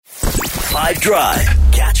5 Drive.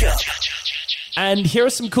 Catch up. And here are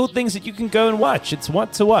some cool things that you can go and watch. It's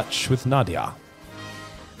What to Watch with Nadia.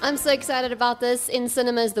 I'm so excited about this. In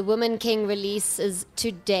cinemas, The Woman King release is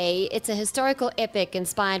today. It's a historical epic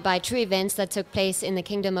inspired by true events that took place in the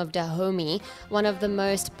kingdom of Dahomey, one of the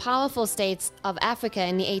most powerful states of Africa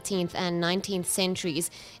in the 18th and 19th centuries.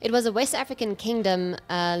 It was a West African kingdom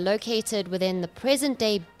located within the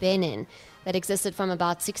present-day Benin that existed from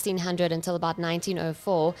about 1600 until about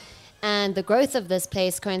 1904. And the growth of this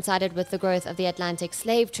place coincided with the growth of the Atlantic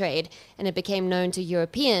slave trade, and it became known to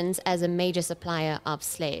Europeans as a major supplier of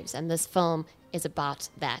slaves. And this film is about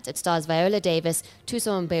that. It stars Viola Davis,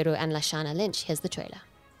 Thuso Mberu, and Lashana Lynch. Here's the trailer.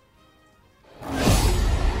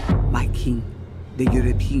 My king, the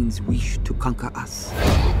Europeans wish to conquer us.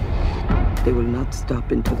 They will not stop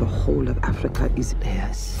until the whole of Africa is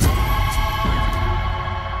theirs.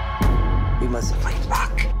 We must fight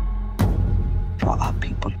back for our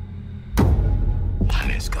people.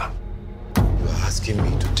 Aneska, you are asking me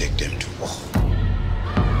to take them to war.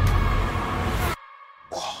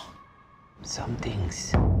 War. Some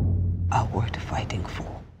things are worth fighting for.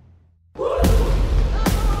 We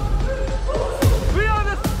are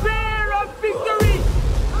the spear of victory!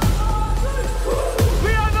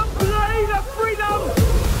 We are the blade of freedom!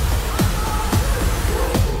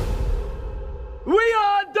 We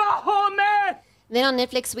are Dahomey! Then on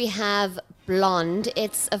Netflix we have Blonde.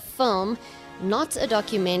 It's a film, not a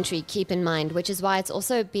documentary, keep in mind, which is why it's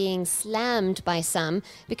also being slammed by some,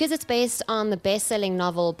 because it's based on the best-selling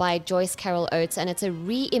novel by Joyce Carol Oates, and it's a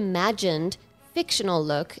reimagined fictional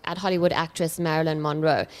look at Hollywood actress Marilyn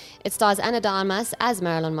Monroe. It stars Ana de Armas as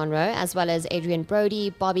Marilyn Monroe, as well as Adrian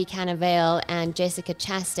Brody, Bobby Cannavale, and Jessica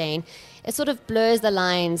Chastain. It sort of blurs the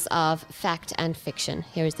lines of fact and fiction.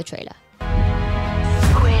 Here is the trailer.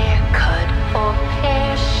 Square cut or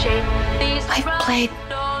pear shape. I played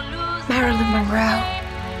Marilyn Monroe.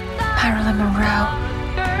 Marilyn Monroe.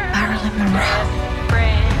 Marilyn Monroe.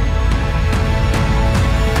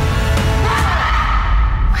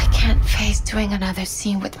 I can't face doing another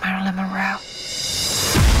scene with Marilyn Monroe.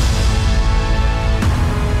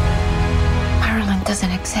 Marilyn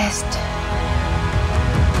doesn't exist.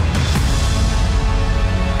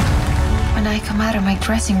 When I come out of my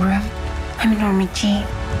dressing room, I'm Norma Jean.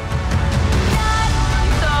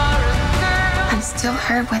 I'm still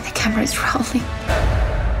her when the camera's rolling.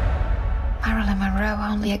 Marilyn Monroe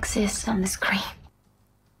only exists on the screen.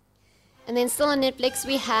 And then still on Netflix,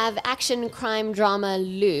 we have action crime drama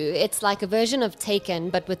Lou. It's like a version of Taken,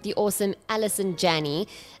 but with the awesome Allison Janney.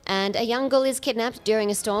 And a young girl is kidnapped during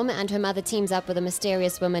a storm, and her mother teams up with a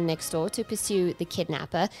mysterious woman next door to pursue the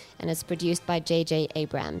kidnapper. And it's produced by J.J.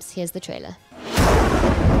 Abrams. Here's the trailer.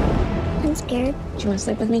 I'm scared. Do you want to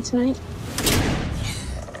sleep with me tonight?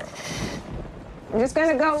 I'm just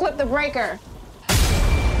gonna go flip the breaker.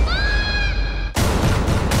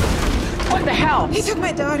 What the hell? He took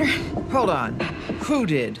my daughter. Hold on. Who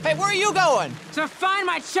did? Hey, where are you going? To find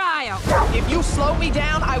my child. If you slow me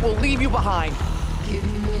down, I will leave you behind. Give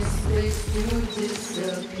me space to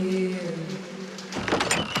disappear.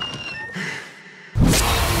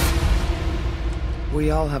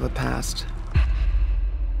 We all have a past.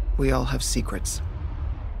 We all have secrets.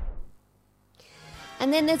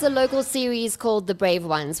 And then there's a local series called The Brave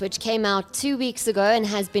Ones, which came out 2 weeks ago and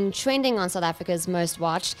has been trending on South Africa's Most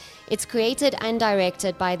Watched. It's created and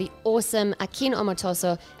directed by the awesome Akin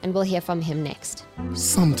Omotoso, and we'll hear from him next.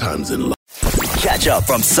 Sometimes in life. Catch up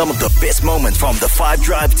from some of the best moments from the 5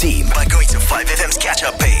 Drive team by going to 5FM's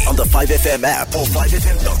catch-up page on the 5FM app or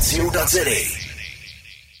 5FM.co.za.